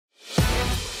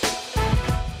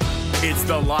It's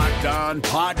the Locked On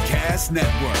Podcast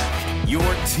Network, your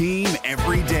team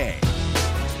every day.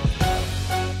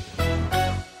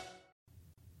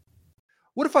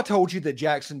 What if I told you that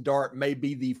Jaxson Dart may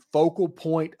be the focal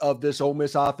point of this Ole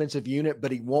Miss offensive unit,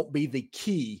 but he won't be the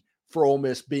key for Ole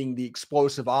Miss being the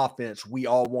explosive offense we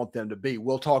all want them to be?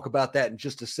 We'll talk about that in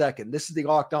just a second. This is the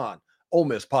Locked On Ole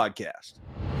Miss podcast.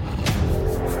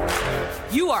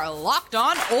 You are Locked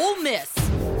On Ole Miss,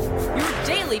 your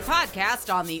daily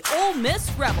podcast on the Ole Miss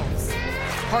Rebels.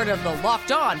 Part of the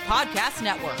Locked On Podcast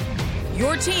Network,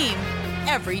 your team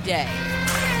every day.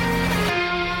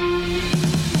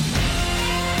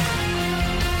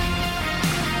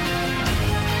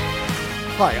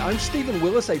 Hi, I'm Stephen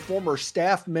Willis, a former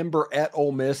staff member at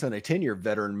Ole Miss and a 10-year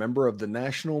veteran member of the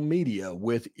national media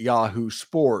with Yahoo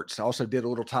Sports. I also did a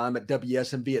little time at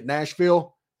WSMV at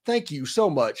Nashville. Thank you so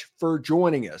much for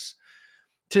joining us.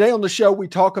 Today on the show, we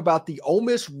talk about the Ole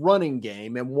Miss running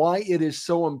game and why it is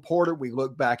so important. We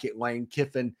look back at Lane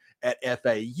Kiffin at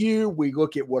FAU. We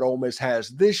look at what Ole Miss has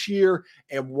this year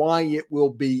and why it will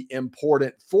be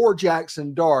important for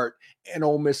Jaxson Dart and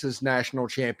Ole Miss's national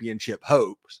championship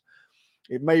hopes.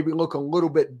 It may look a little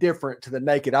bit different to the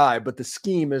naked eye, but the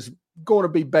scheme is going to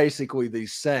be basically the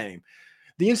same.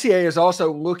 The NCAA is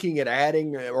also looking at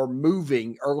adding or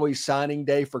moving early signing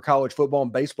day for college football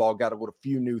and baseball. Got a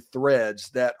few new threads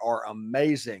that are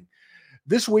amazing.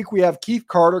 This week we have Keith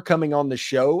Carter coming on the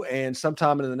show, and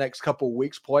sometime in the next couple of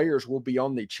weeks, players will be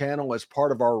on the channel as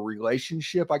part of our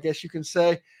relationship, I guess you can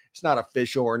say. It's not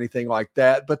official or anything like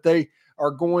that, but they are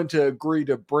going to agree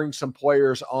to bring some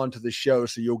players onto the show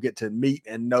so you'll get to meet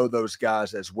and know those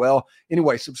guys as well.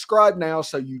 Anyway, subscribe now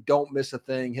so you don't miss a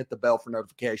thing. Hit the bell for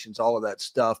notifications, all of that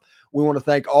stuff. We want to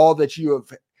thank all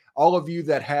of you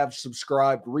that have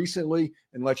subscribed recently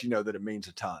and let you know that it means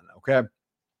a ton, okay?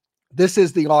 This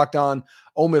is the Locked On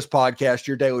Ole Miss podcast,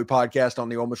 your daily podcast on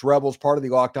the Ole Miss Rebels, part of the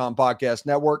Locked On Podcast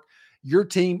Network. Your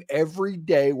team every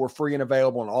day. We're free and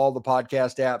available on all the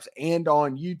podcast apps and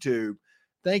on YouTube.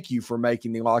 Thank you for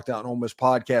making the Locked On Ole Miss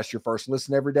podcast your first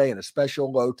listen every day, and a special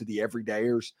hello to the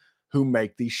everydayers who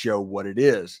make the show what it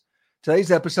is.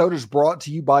 Today's episode is brought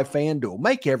to you by FanDuel.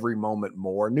 Make every moment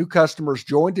more. New customers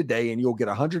join today, and you'll get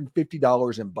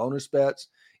 $150 in bonus bets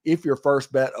if your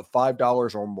first bet of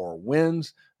 $5 or more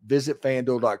wins. Visit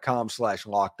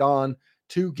FanDuel.com/lockedon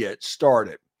to get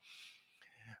started.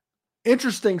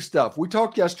 Interesting stuff. We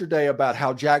talked yesterday about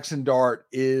how Jaxson Dart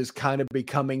is kind of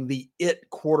becoming the it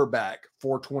quarterback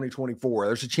for 2024.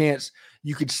 There's a chance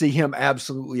you could see him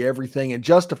absolutely everything, and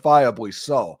justifiably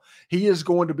so. He is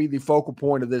going to be the focal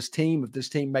point of this team. If this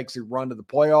team makes a run to the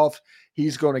playoffs,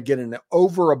 he's going to get an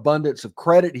overabundance of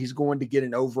credit. He's going to get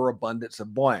an overabundance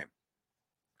of blame.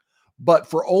 But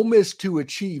for Ole Miss to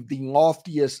achieve the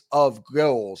loftiest of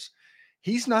goals,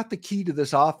 he's not the key to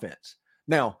this offense.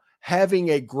 Now, having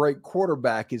a great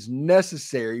quarterback is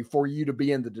necessary for you to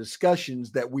be in the discussions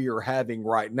that we are having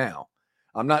right now.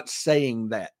 I'm not saying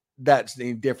that that's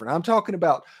any different. I'm talking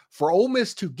about for Ole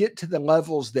Miss to get to the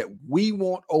levels that we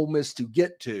want Ole Miss to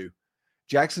get to,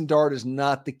 Jaxson Dart is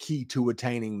not the key to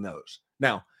attaining those.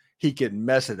 Now, he could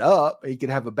mess it up. He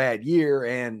could have a bad year,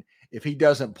 and if he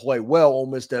doesn't play well, Ole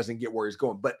Miss doesn't get where he's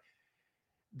going. But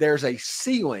there's a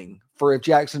ceiling for if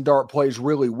Jaxson Dart plays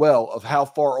really well of how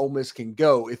far Ole Miss can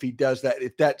go if he does that,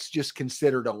 if that's just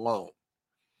considered alone.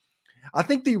 I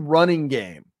think the running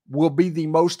game will be the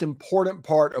most important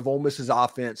part of Ole Miss's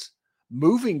offense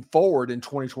moving forward in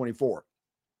 2024.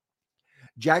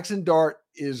 Jaxson Dart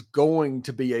is going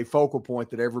to be a focal point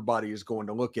that everybody is going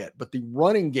to look at, but the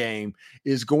running game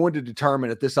is going to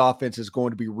determine if this offense is going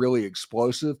to be really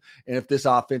explosive and if this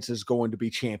offense is going to be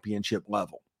championship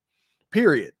level.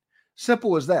 Period.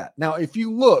 Simple as that. Now, if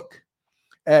you look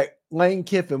at Lane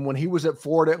Kiffin when he was at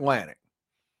Florida Atlantic,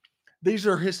 these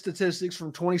are his statistics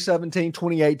from 2017,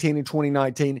 2018, and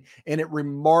 2019, and it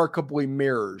remarkably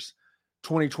mirrors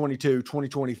 2022,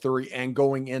 2023, and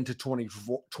going into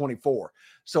 2024.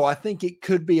 So I think it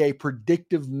could be a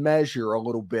predictive measure a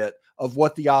little bit of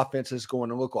what the offense is going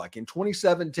to look like. In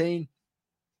 2017,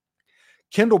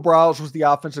 Kendall Briles was the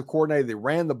offensive coordinator. They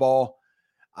ran the ball.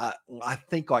 I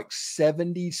think like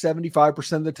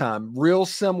 75% of the time, real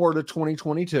similar to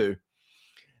 2022.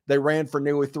 They ran for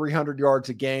nearly 300 yards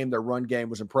a game. Their run game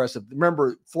was impressive.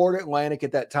 Remember, Florida Atlantic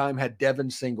at that time had Devin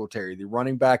Singletary, the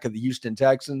running back of the Houston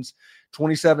Texans.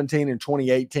 2017 and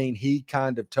 2018, he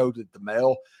kind of toted the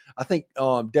mail. I think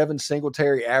Devin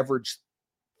Singletary averaged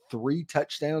 3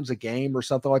 touchdowns a game or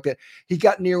something like that. He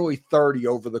got nearly 30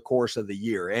 over the course of the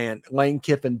year, and Lane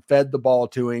Kiffin fed the ball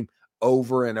to him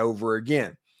over and over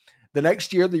again. The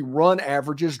next year, the run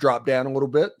averages dropped down a little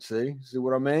bit. See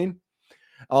what I mean?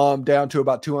 down to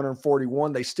about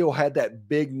 241. They still had that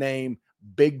big name,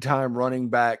 big time running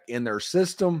back in their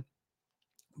system,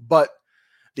 but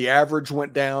the average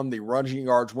went down, the rushing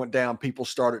yards went down. People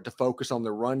started to focus on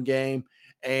the run game,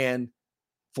 and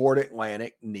Fort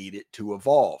Atlantic needed to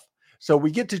evolve. So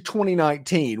we get to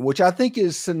 2019, which I think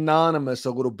is synonymous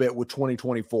a little bit with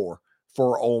 2024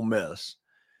 for Ole Miss.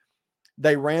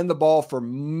 They ran the ball for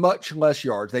much less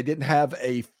yards. They didn't have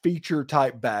a feature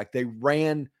type back. They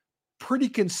ran pretty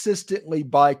consistently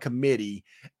by committee,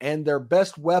 and their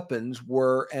best weapons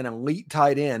were an elite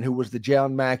tight end who was the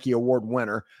John Mackey Award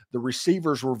winner. The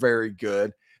receivers were very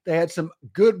good. They had some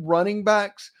good running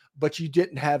backs, but you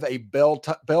didn't have a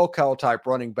bell cow type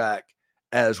running back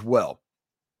as well.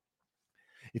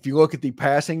 If you look at the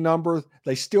passing number,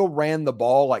 they still ran the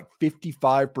ball like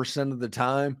 55% of the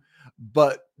time,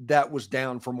 but that was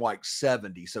down from like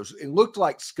 70. So it looked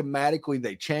like schematically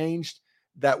they changed.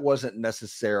 That wasn't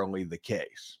necessarily the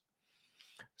case.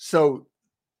 So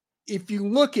if you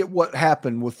look at what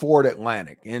happened with Fort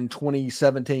Atlantic in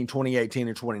 2017, 2018,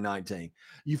 and 2019,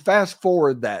 you fast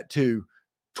forward that to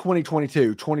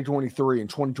 2022, 2023, and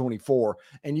 2024,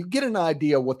 and you get an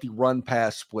idea what the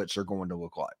run-pass splits are going to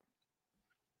look like.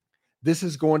 This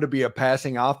is going to be a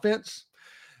passing offense.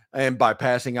 And by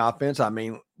passing offense, I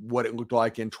mean what it looked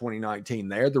like in 2019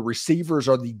 there. The receivers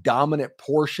are the dominant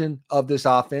portion of this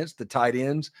offense. The tight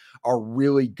ends are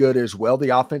really good as well. The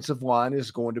offensive line is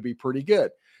going to be pretty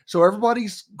good. So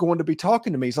everybody's going to be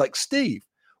talking to me. He's like, Steve,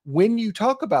 when you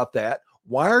talk about that,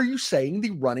 why are you saying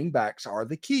the running backs are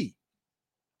the key?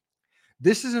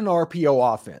 This is an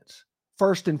RPO offense.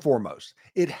 First and foremost,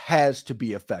 it has to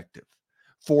be effective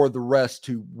for the rest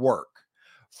to work.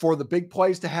 For the big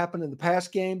plays to happen in the pass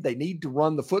game, they need to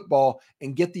run the football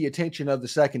and get the attention of the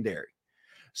secondary.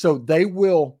 So they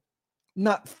will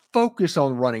not focus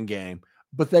on running game,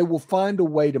 but they will find a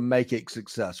way to make it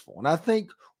successful. And I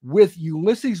think with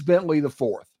Ulysses Bentley IV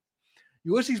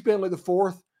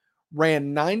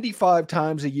ran 95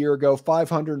 times a year ago,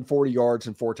 540 yards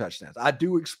and 4 touchdowns. I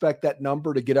do expect that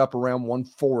number to get up around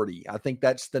 140. I think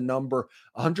that's the number.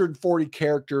 140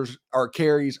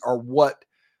 carries are what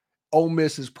Ole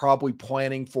Miss is probably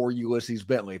planning for Ulysses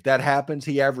Bentley. If that happens,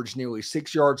 he averaged nearly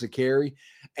 6 yards a carry.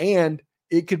 And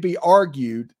it could be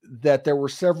argued that there were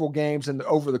several games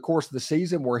over the course of the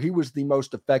season where he was the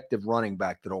most effective running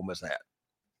back that Ole Miss had.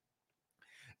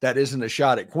 That isn't a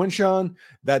shot at Quinshawn.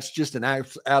 That's just an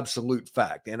absolute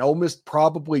fact. And Ole Miss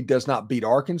probably does not beat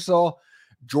Arkansas,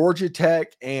 Georgia Tech,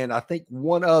 and I think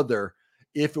one other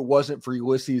if it wasn't for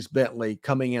Ulysses Bentley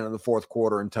coming in the fourth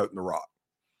quarter and toting the rock.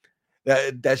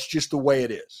 That's just the way it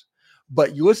is.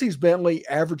 But Ulysses Bentley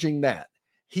averaging that.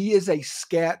 He is a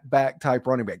scat back type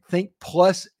running back. Think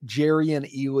plus Jerry and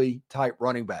Ely type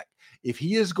running back. If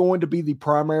he is going to be the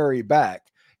primary back,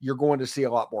 you're going to see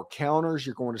a lot more counters.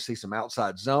 You're going to see some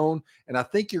outside zone. And I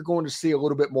think you're going to see a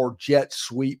little bit more jet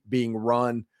sweep being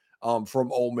run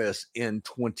from Ole Miss in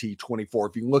 2024.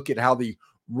 If you look at how the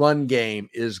run game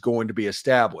is going to be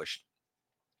established.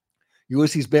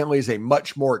 Ulysses Bentley is a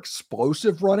much more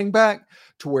explosive running back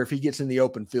to where if he gets in the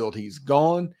open field, he's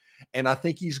gone. And I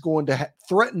think he's going to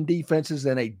threaten defenses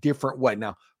in a different way.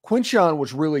 Now, Quinshawn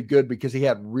was really good because he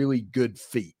had really good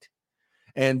feet.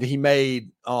 And he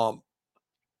made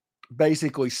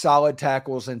basically solid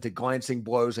tackles into glancing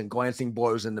blows and glancing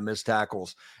blows into missed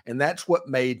tackles. And that's what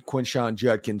made Quinshawn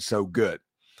Judkins so good.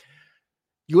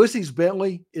 Ulysses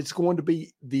Bentley, it's going to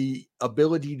be the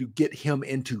ability to get him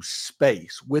into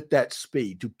space with that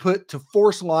speed, to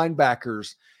force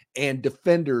linebackers and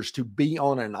defenders to be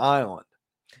on an island.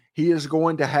 He is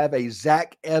going to have a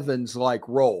Zach Evans-like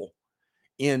role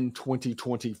in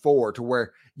 2024 to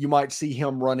where you might see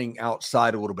him running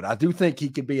outside a little bit. I do think he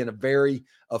could be in a very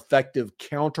effective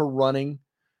counter running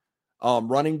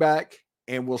back,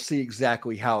 and we'll see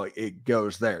exactly how it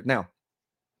goes there. Now,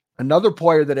 another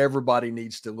player that everybody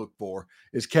needs to look for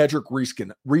is Kedrick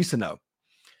Reesino.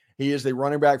 He is the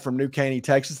running back from New Caney,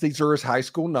 Texas. These are his high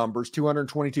school numbers: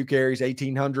 222 carries,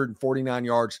 1,849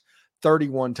 yards,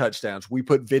 31 touchdowns. We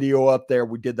put video up there.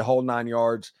 We did the whole 9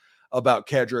 yards about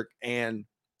Kedrick, and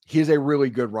he's a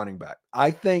really good running back. I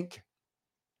think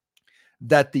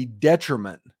that the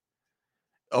detriment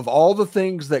of all the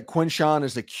things that Quinshawn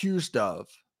is accused of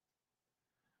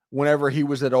whenever he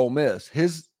was at Ole Miss,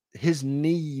 his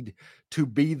need to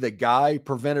be the guy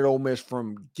prevented Ole Miss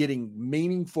from getting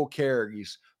meaningful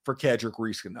carries for Kedrick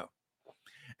Reesino.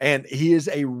 And he is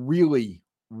a really,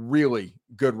 really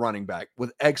good running back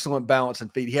with excellent balance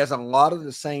and feet. He has a lot of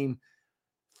the same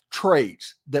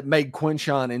traits that made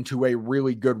Quinshawn into a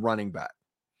really good running back.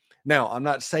 Now, I'm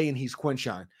not saying he's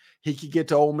Quinshawn. he could get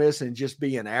to Ole Miss and just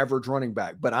be an average running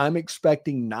back. But I'm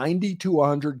expecting 90 to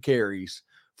 100 carries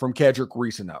from Kedrick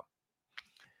Reesano.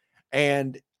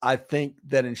 And I think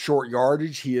that in short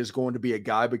yardage, he is going to be a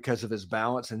guy because of his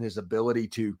balance and his ability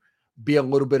to be a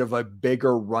little bit of a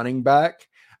bigger running back.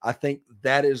 I think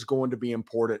that is going to be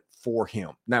important for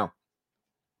him. Now,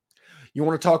 you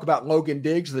want to talk about Logan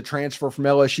Diggs, the transfer from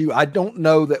LSU? I don't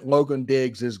know that Logan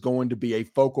Diggs is going to be a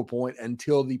focal point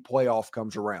until the playoff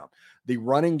comes around. The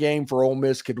running game for Ole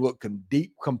Miss could look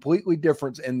completely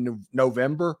different in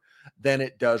November than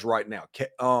it does right now.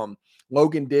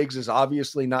 Logan Diggs is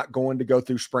obviously not going to go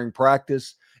through spring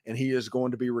practice, and he is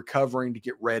going to be recovering to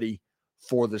get ready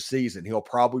for the season. He'll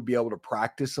probably be able to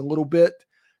practice a little bit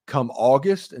come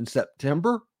August and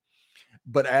September.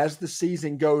 But as the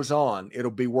season goes on, it'll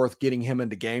be worth getting him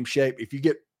into game shape. If you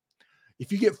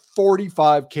get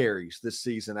 45 carries this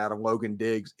season out of Logan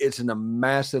Diggs, it's a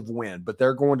massive win. But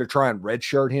they're going to try and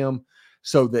redshirt him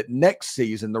so that next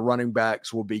season the running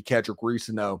backs will be Kedrick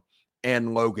Reesano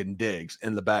and Logan Diggs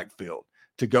in the backfield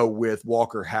to go with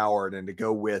Walker Howard and to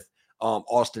go with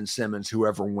Austin Simmons,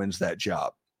 whoever wins that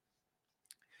job.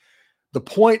 The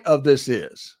point of this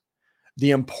is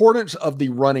the importance of the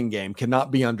running game cannot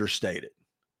be understated.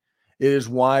 It is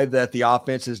why that the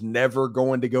offense is never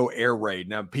going to go air raid.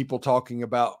 Now, people talking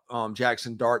about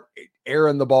Jaxson Dart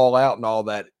airing the ball out and all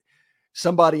that.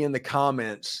 Somebody in the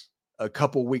comments a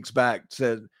couple weeks back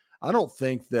said, I don't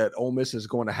think that Ole Miss is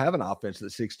going to have an offense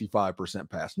that's 65%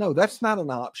 pass. No, that's not an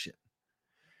option.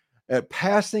 At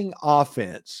passing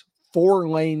offense,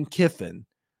 4-lane Kiffin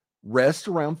rests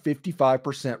around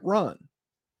 55% run.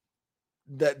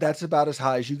 That's about as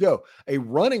high as you go. A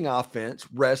running offense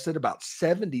rests at about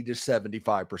 70 to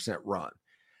 75% run.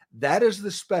 That is the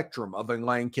spectrum of a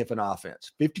Lane Kiffin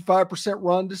offense, 55%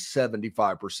 run to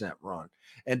 75% run.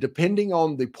 And depending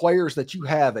on the players that you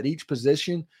have at each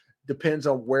position, depends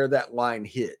on where that line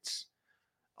hits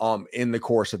in the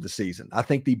course of the season. I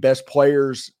think the best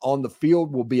players on the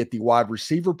field will be at the wide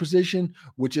receiver position,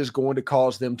 which is going to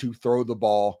cause them to throw the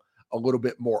ball a little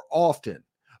bit more often.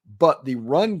 But the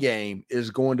run game is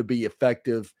going to be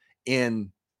effective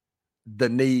in the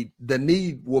need. The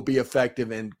need will be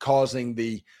effective in causing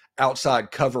the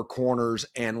outside cover corners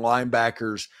and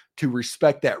linebackers to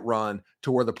respect that run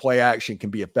to where the play action can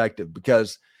be effective.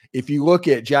 Because if you look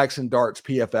at Jaxson Dart's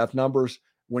PFF numbers,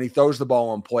 when he throws the ball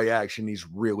on play action, he's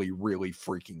really, really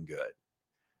freaking good.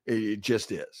 It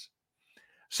just is.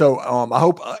 So I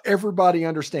hope everybody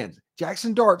understands.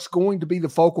 Jaxson Dart's going to be the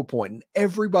focal point, and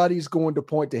everybody's going to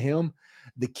point to him.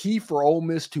 The key for Ole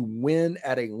Miss to win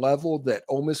at a level that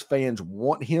Ole Miss fans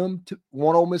want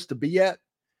Ole Miss to be at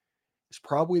is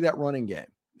probably that running game.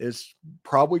 It's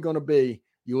probably going to be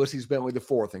Ulysses Bentley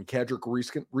IV, and Kedrick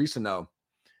Reesano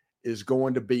is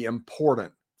going to be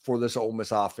important for this Ole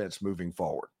Miss offense moving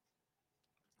forward.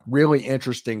 Really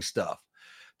interesting stuff.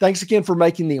 Thanks again for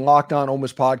making the Locked On Ole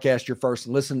Miss podcast your first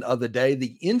listen of the day.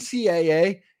 The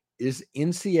NCAA is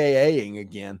NCAAing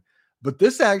again, but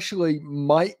this actually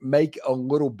might make a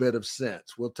little bit of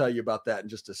sense. We'll tell you about that in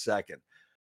just a second.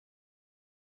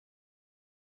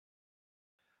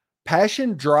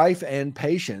 Passion, drive, and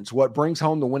patience. What brings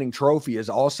home the winning trophy is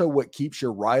also what keeps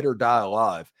your ride or die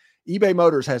alive. eBay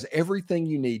Motors has everything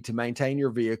you need to maintain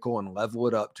your vehicle and level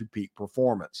it up to peak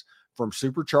performance. From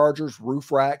superchargers,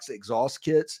 roof racks, exhaust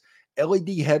kits,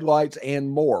 LED headlights, and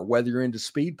more. Whether you're into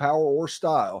speed, power, or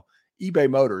style, eBay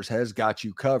Motors has got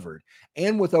you covered.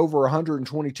 And with over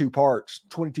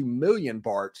 22 million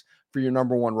parts for your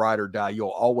number one ride or die, you'll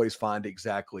always find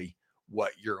exactly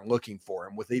what you're looking for.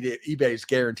 And with eBay's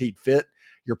guaranteed fit,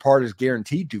 your part is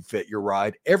guaranteed to fit your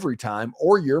ride every time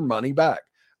or your money back.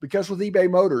 Because with eBay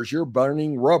Motors, you're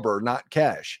burning rubber, not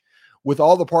cash. With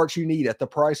all the parts you need at the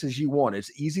prices you want,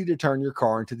 it's easy to turn your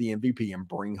car into the MVP and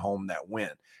bring home that win.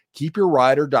 Keep your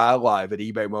ride or die alive at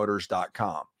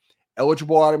ebaymotors.com.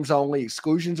 Eligible items only.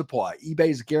 Exclusions apply.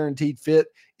 eBay's guaranteed fit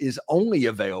is only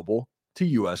available to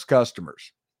U.S.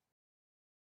 customers.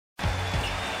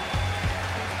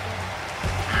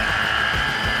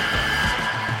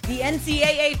 The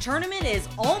NCAA tournament is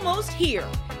almost here,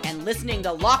 and listening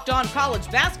to Locked On College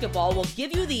Basketball will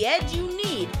give you the edge you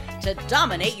need to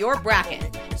dominate your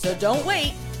bracket. So don't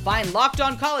wait. Find Locked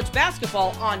On College Basketball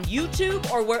on YouTube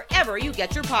or wherever you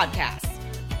get your podcasts.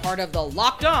 Part of the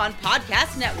Locked On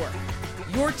Podcast Network.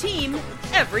 Your team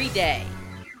every day.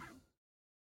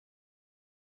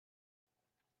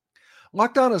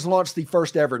 Locked On has launched the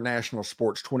first ever national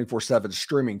sports 24/7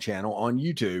 streaming channel on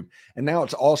YouTube, and now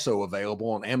it's also available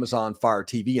on Amazon Fire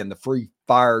TV and the free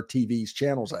Fire TV's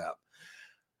channels app.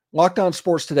 Locked On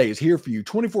Sports Today is here for you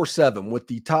 24/7 with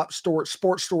the top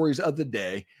sports stories of the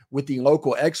day, with the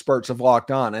local experts of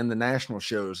Locked On and the national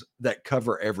shows that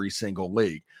cover every single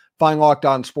league. Find Locked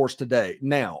On Sports today,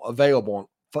 now available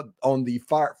on the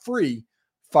free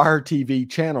Fire TV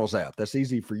channels app. That's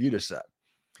easy for you to set.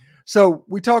 So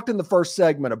we talked in the first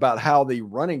segment about how the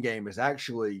running game is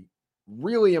actually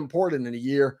really important in a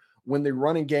year when the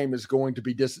running game is going to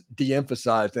be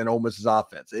de-emphasized in Ole Miss's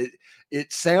offense.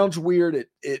 It sounds weird.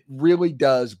 It really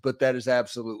does, but that is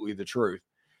absolutely the truth.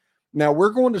 Now we're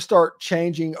going to start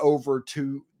changing over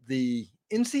to the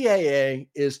NCAA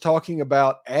is talking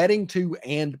about adding to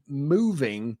and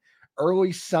moving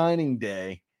early signing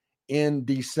day in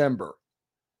December.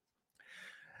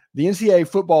 The NCAA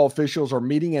football officials are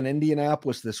meeting in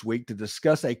Indianapolis this week to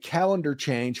discuss a calendar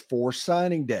change for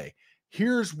signing day.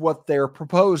 Here's what they're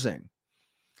proposing.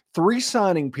 3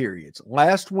 signing periods.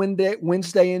 Last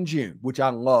Wednesday in June, which I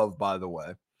love, by the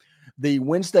way. The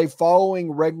Wednesday following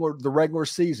the regular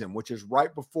season, which is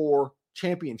right before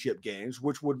championship games,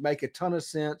 which would make a ton of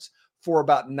sense for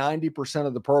about 90%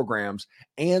 of the programs,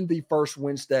 and the first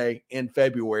Wednesday in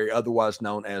February, otherwise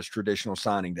known as traditional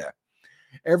signing day.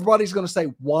 Everybody's going to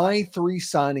say, why 3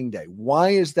 signing day? Why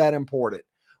is that important?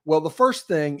 Well, the first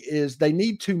thing is they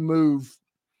need to move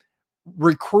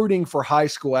recruiting for high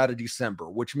school out of December,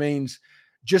 which means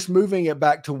just moving it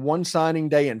back to 1 signing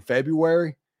day in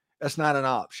February. That's not an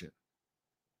option,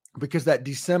 because that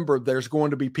December, there's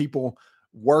going to be people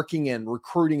working and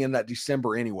recruiting in that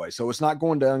December anyway. So it's not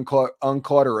going to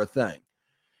unclutter a thing.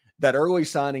 That early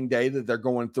signing day that they're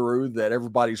going through that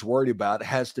everybody's worried about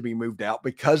has to be moved out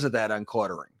because of that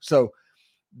uncluttering. So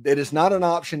it is not an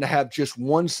option to have just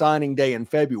 1 signing day in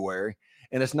February,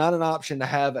 and it's not an option to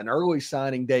have an early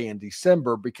signing day in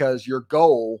December, because your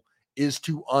goal is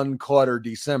to unclutter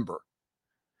December,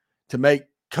 to make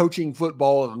coaching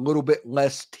football a little bit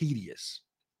less tedious.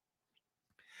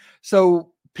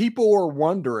 So people are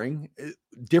wondering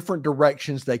different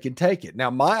directions they could take it. Now,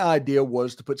 my idea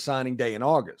was to put signing day in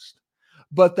August,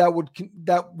 but that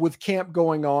with camp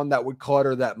going on, that would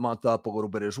clutter that month up a little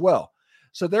bit as well.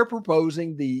 So they're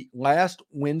proposing the last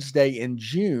Wednesday in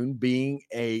June being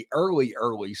a early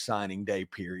signing day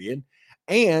period,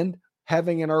 and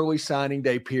having an early signing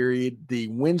day period the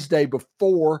Wednesday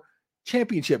before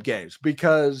championship games,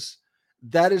 because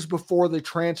that is before the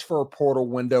transfer portal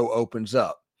window opens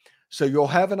up. So you'll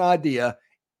have an idea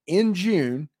in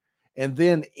June, and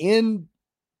then in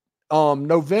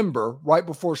November, right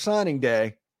before signing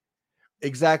day,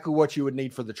 exactly what you would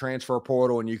need for the transfer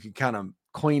portal, and you can kind of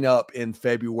clean up in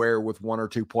February with 1 or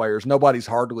 2 players. Nobody's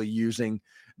hardly using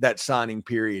that signing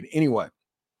period anyway.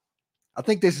 I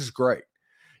think this is great.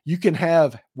 You can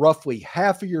have roughly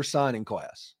half of your signing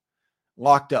class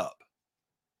locked up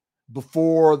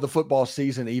before the football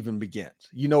season even begins.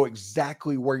 You know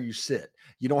exactly where you sit.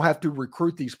 You don't have to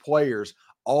recruit these players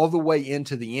all the way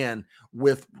into the end,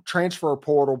 with transfer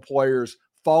portal players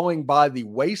falling by the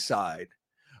wayside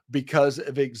because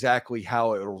of exactly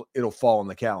how it'll fall on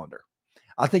the calendar.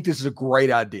 I think this is a great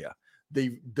idea.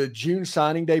 The June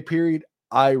signing day period,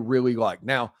 I really like.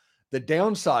 Now, the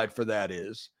downside for that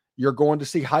is you're going to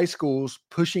see high schools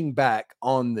pushing back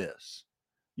on this.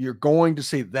 You're going to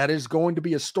see that is going to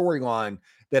be a storyline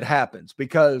that happens,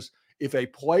 because if a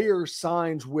player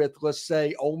signs with, let's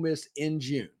say, Ole Miss in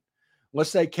June,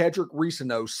 let's say Kedrick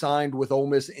Reesano signed with Ole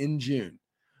Miss in June,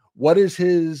 what is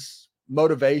his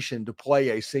motivation to play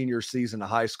a senior season of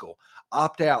high school?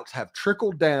 Opt-outs have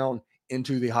trickled down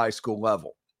into the high school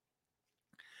level.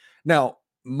 Now,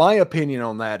 my opinion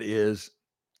on that is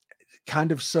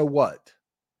kind of, so what?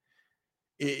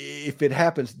 If it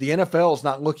happens, the NFL is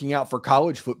not looking out for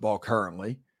college football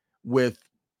currently with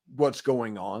what's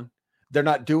going on. They're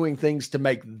not doing things to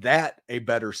make that a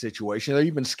better situation. They're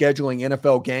even scheduling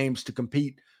NFL games to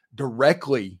compete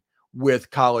directly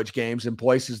with college games in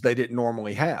places they didn't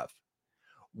normally have.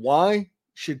 Why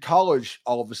should college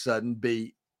all of a sudden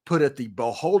be put at the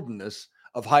beholdenness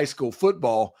of high school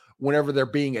football whenever they're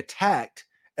being attacked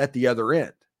at the other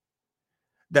end?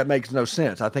 That makes no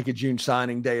sense. I think a June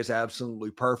signing day is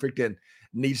absolutely perfect and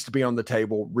needs to be on the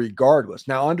table regardless.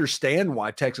 Now, I understand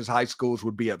why Texas high schools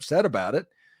would be upset about it.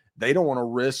 They don't want to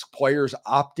risk players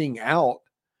opting out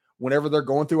whenever they're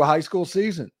going through a high school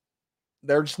season.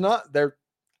 They're just not there.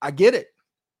 I get it.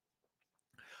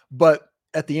 But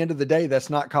at the end of the day, that's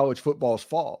not college football's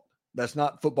fault. That's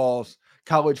not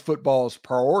college football's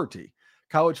priority.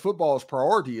 College football's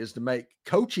priority is to make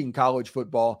coaching college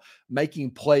football,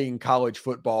 making playing college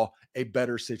football a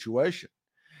better situation.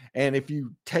 And if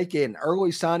you take an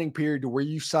early signing period to where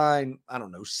you sign,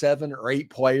 7 or 8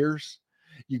 players,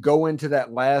 you go into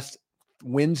that last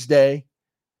Wednesday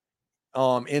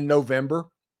in November,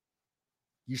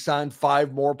 you sign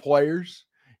 5 more players,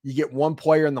 You get one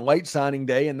player in the late signing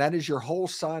day, and that is your whole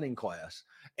signing class.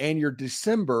 And your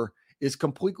December is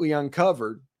completely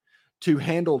uncovered to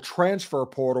handle transfer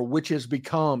portal, which has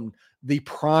become the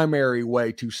primary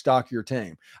way to stock your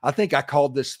team. I think I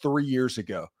called this 3 years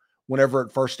ago whenever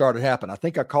it first started happening. I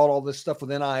think I called all this stuff with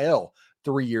NIL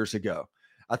 3 years ago.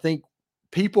 I think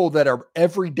people that are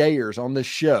everydayers on this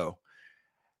show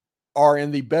are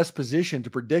in the best position to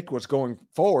predict what's going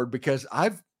forward because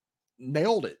I've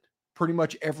nailed it pretty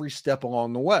much every step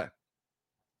along the way.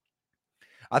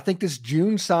 I think this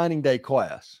June signing day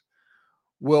class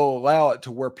will allow it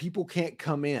to where people can't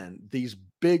come in. These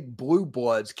big blue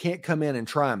bloods can't come in and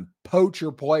try and poach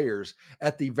your players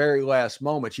at the very last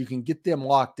moment. You can get them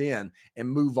locked in and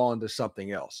move on to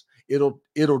something else. It'll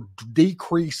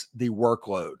decrease the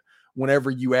workload whenever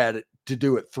you add it to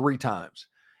do it 3 times.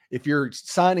 If you're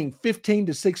signing 15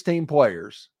 to 16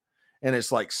 players and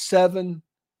it's like 7,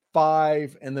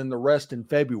 5, and then the rest in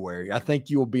February, I think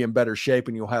you will be in better shape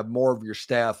and you'll have more of your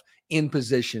staff in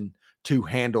position to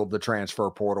handle the transfer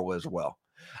portal as well.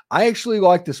 I actually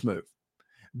like this move.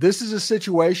 This is a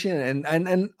situation,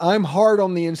 and I'm hard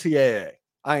on the NCAA.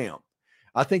 I am.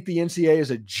 I think the NCAA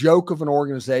is a joke of an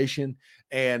organization,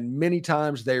 and many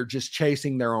times they're just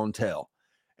chasing their own tail.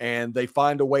 And they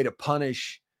find a way to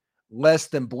punish less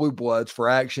than blue bloods for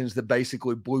actions that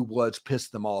basically blue bloods piss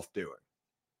them off doing.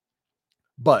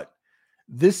 But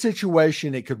this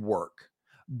situation, it could work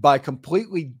by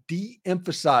completely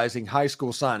de-emphasizing high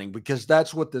school signing, because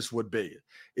that's what this would be,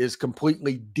 is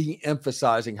completely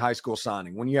de-emphasizing high school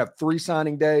signing. When you have 3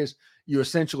 signing days, you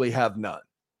essentially have none.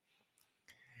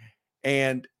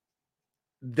 And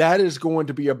that is going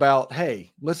to be about,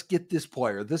 hey, let's get this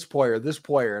player,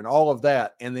 and all of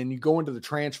that. And then you go into the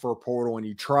transfer portal and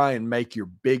you try and make your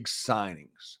big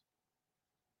signings.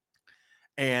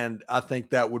 And I think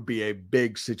that would be a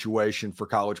big situation for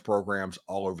college programs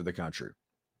all over the country.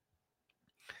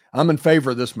 I'm in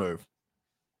favor of this move.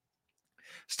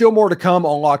 Still more to come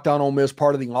on Locked On Ole Miss,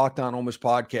 part of the Locked On Ole Miss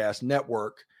podcast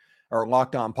network, or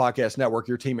Locked On Podcast Network,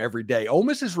 your team every day. Ole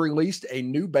Miss has released a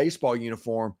new baseball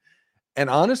uniform, and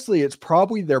honestly, it's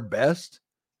probably their best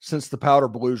since the Powder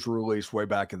Blues were released way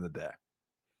back in the day.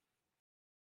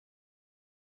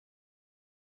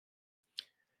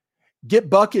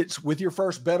 Get buckets with your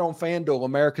first bet on FanDuel,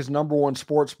 America's #1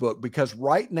 sports book, because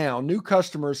right now, new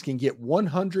customers can get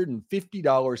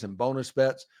 $150 in bonus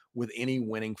bets with any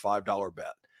winning $5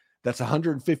 bet. That's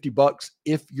 $150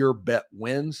 if your bet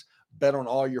wins. Bet on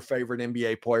all your favorite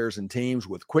NBA players and teams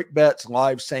with quick bets,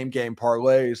 live same-game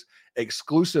parlays,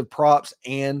 exclusive props,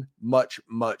 and much,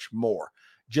 much more.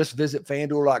 Just visit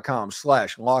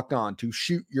FanDuel.com/lockedon to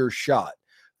shoot your shot.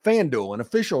 FanDuel, an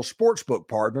official sportsbook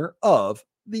partner of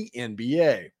the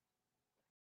NBA.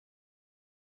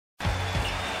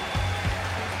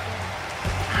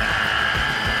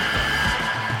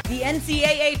 The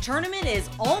NCAA tournament is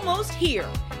almost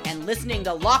here, and listening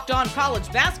to Locked On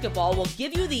College Basketball will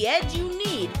give you the edge you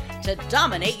need to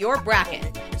dominate your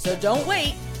bracket. So don't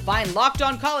wait. Find Locked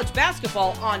On College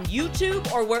Basketball on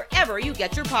YouTube or wherever you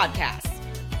get your podcasts.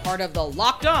 Part of the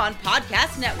Locked On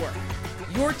Podcast Network.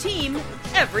 Your team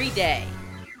every day.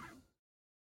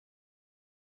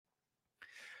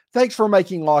 Thanks for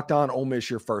making Locked On Ole Miss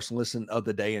your first listen of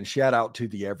the day, and shout out to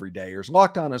the everydayers.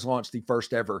 Locked On has launched the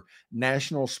first ever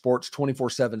national sports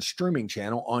 24/7 streaming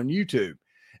channel on YouTube,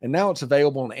 and now it's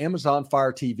available on Amazon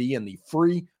Fire TV and the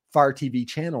free Fire TV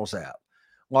Channels app.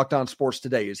 Locked On Sports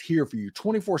Today is here for you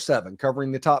 24/7,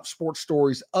 covering the top sports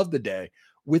stories of the day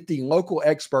with the local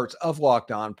experts of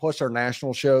Locked On, plus our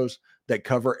national shows that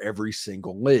cover every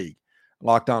single league.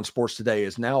 Locked On Sports Today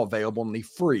is now available in the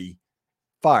free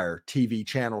Fire TV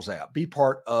Channels app. Be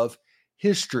part of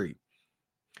history.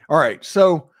 All right,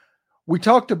 so we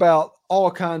talked about all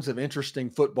kinds of interesting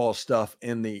football stuff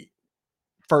in the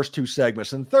first 2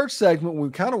 segments. In the third segment, we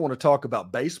kind of want to talk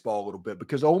about baseball a little bit,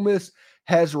 because Ole Miss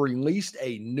has released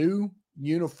a new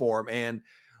uniform. And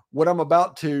what I'm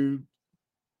about to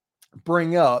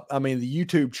bring up, I mean, the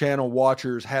YouTube channel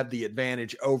watchers have the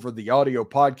advantage over the audio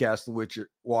podcast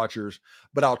watchers,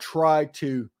 but I'll try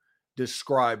to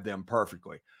describe them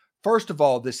perfectly. First of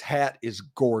all, this hat is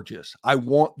gorgeous. I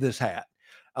want this hat.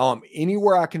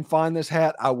 Anywhere I can find this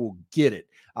hat, I will get it.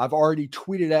 I've already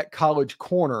tweeted at College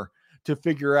Corner to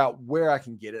figure out where I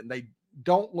can get it. And they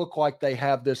don't look like they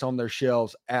have this on their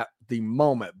shelves at the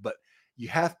moment, but you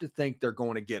have to think they're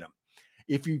going to get them.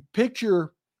 If you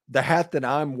picture the hat that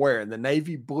I'm wearing, the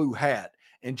navy blue hat,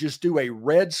 and just do a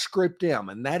red script M,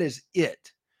 and that is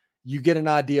it, you get an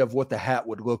idea of what the hat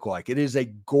would look like. It is a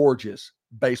gorgeous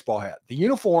baseball hat. The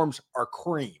uniforms are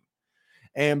cream.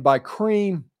 And by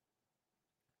cream,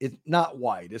 it's not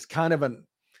white. It's kind of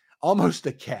almost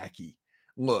a khaki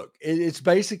look. It's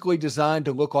basically designed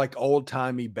to look like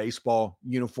old-timey baseball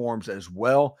uniforms as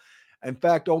well. In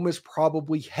fact, Ole Miss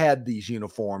probably had these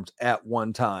uniforms at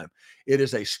one time. It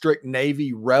is a strict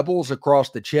navy Rebels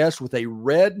across the chest with a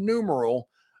red numeral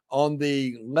on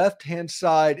the left-hand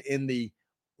side in the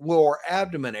lower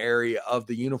abdomen area of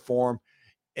the uniform.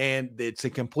 And it's a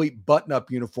complete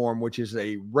button-up uniform, which is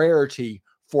a rarity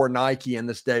for Nike in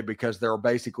this day because they're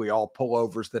basically all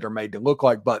pullovers that are made to look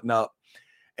like button-up.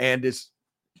 And it's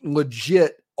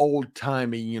legit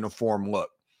old-timey uniform look.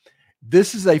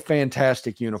 This is a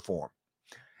fantastic uniform.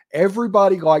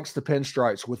 Everybody likes the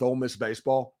pinstripes with Ole Miss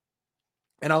baseball,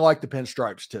 and I like the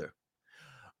pinstripes too.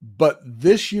 But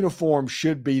this uniform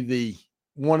should be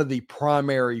one of the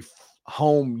primary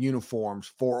home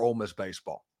uniforms for Ole Miss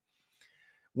baseball.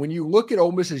 When you look at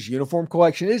Ole Miss's uniform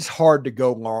collection, it's hard to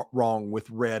go wrong with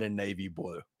red and navy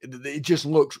blue. It just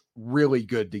looks really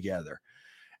good together.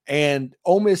 And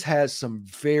Ole Miss has some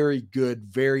very good,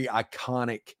 very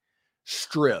iconic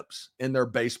strips in their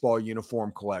baseball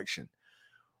uniform collection.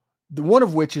 The one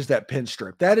of which is that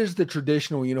pinstripe. That is the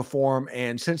traditional uniform.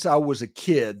 And since I was a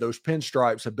kid, those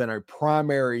pinstripes have been a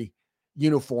primary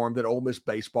uniform that Ole Miss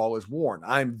baseball has worn.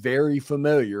 I'm very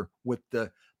familiar with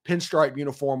the pinstripe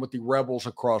uniform with the Rebels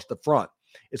across the front.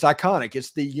 It's iconic.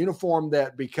 It's the uniform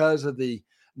that, because of the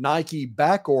Nike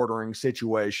back ordering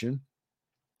situation,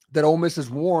 that Ole Miss has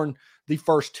worn the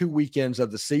first 2 weekends of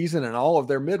the season and all of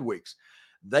their midweeks.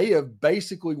 They have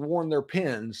basically worn their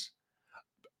pins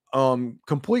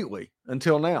completely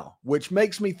until now, which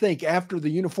makes me think after the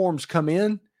uniforms come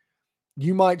in,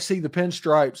 you might see the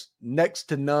pinstripes next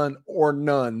to none or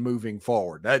none moving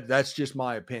forward. That's just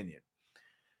my opinion.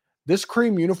 This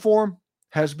cream uniform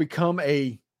has become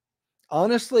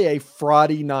honestly a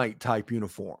Friday night type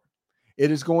uniform. It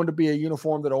is going to be a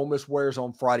uniform that Ole Miss wears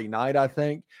on Friday night, I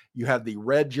think. You have the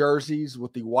red jerseys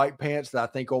with the white pants that I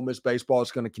think Ole Miss baseball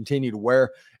is going to continue to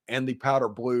wear, and the powder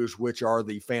blues, which are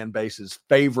the fan base's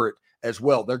favorite as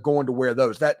well. They're going to wear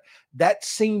those. That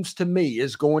seems to me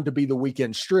is going to be the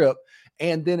weekend strip.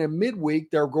 And then in midweek,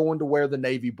 they're going to wear the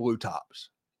navy blue tops.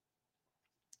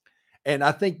 And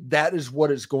I think that is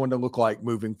what it's going to look like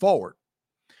moving forward.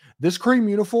 This cream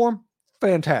uniform,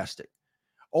 fantastic.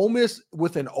 Ole Miss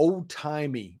with an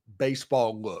old-timey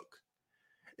baseball look.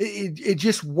 It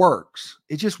just works.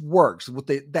 It just works with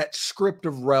that script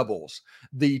of Rebels.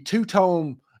 The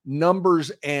two-tone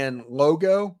numbers and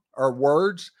logo are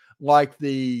words like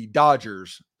the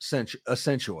Dodgers,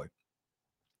 essentially,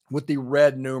 with the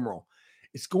red numeral.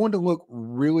 It's going to look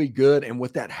really good. And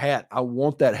with that hat, I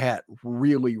want that hat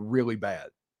really, really bad.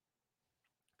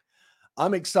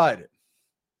 I'm excited.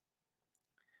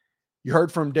 You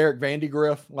heard from Derek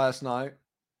Vandegrift last night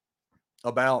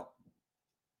about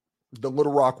the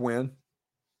Little Rock win.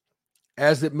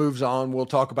 As it moves on, we'll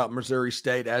talk about Missouri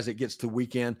State as it gets to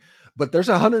weekend. But there's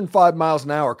 105 miles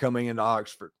an hour coming into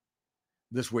Oxford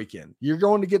this weekend. You're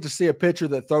going to get to see a pitcher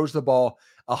that throws the ball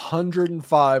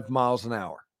 105 miles an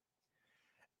hour.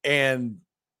 And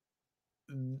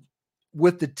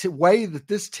with the way that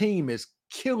this team is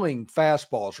killing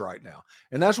fastballs right now,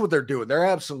 and that's what they're doing. They're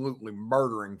absolutely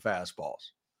murdering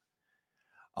fastballs.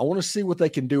 I want to see what they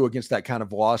can do against that kind of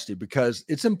velocity, because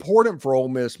it's important for Ole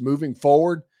Miss moving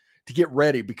forward to get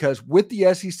ready, because with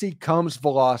the SEC comes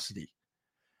velocity.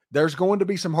 There's going to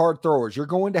be some hard throwers. You're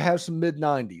going to have some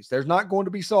mid-90s. There's not going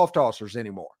to be soft tossers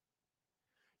anymore.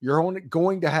 You're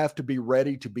going to have to be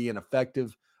ready to be an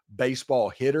effective baseball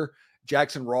hitter.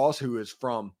 Jaxson Ross, who is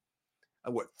from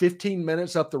 15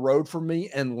 minutes up the road from me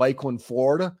in Lakeland,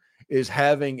 Florida, is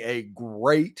having a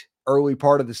great early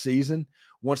part of the season.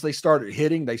 Once they started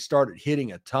hitting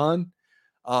a ton.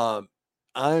 I'm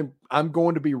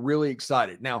going to be really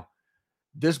excited. Now,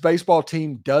 this baseball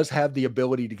team does have the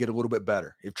ability to get a little bit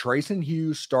better. If Trayson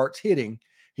Hughes starts hitting,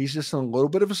 he's just in a little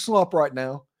bit of a slump right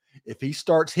now. If he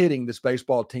starts hitting, this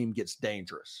baseball team gets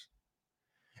dangerous.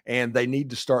 And they need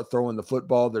to start throwing the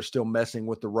football. They're still messing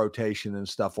with the rotation and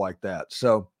stuff like that.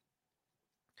 So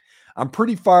I'm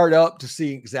pretty fired up to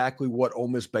see exactly what Ole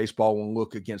Miss baseball will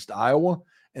look against Iowa,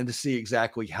 and to see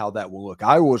exactly how that will look.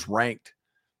 Iowa was ranked,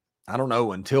 I don't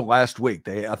know, until last week.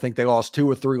 I think they lost 2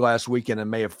 or 3 last weekend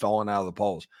and may have fallen out of the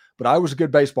polls. But Iowa's a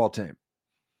good baseball team.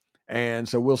 And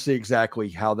so we'll see exactly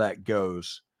how that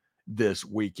goes this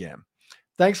weekend.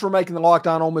 Thanks for making the Locked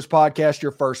On Ole Miss podcast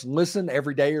your first listen.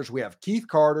 Every day as we have Keith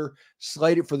Carter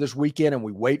slated for this weekend, and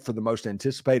we wait for the most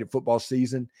anticipated football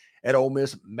season at Ole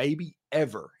Miss, maybe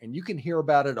ever. And you can hear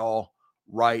about it all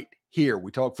right here.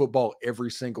 We talk football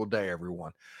every single day,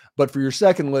 everyone. But for your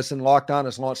second listen, Locked On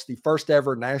has launched the first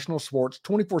ever national sports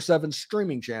 24/7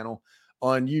 streaming channel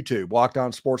on YouTube. Locked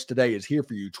On Sports Today is here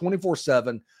for you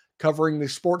 24/7, covering the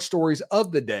sports stories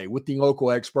of the day with the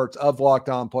local experts of Locked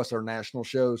On, plus our national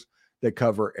shows that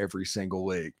cover every single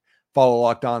league. Follow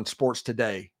Locked On Sports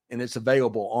Today, and it's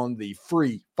available on the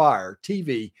free Fire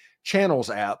TV Channels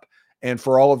app. And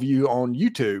for all of you on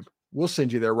YouTube, we'll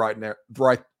send you there right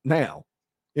now.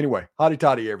 Anyway, hotty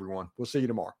toddy, everyone. We'll see you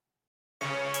tomorrow.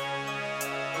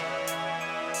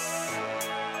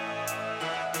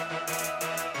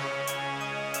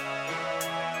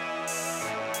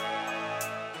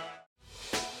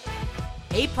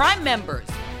 Hey, Prime members,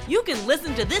 you can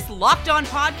listen to this Locked On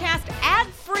podcast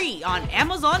ad-free on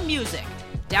Amazon Music.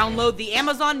 Download the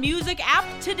Amazon Music app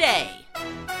today.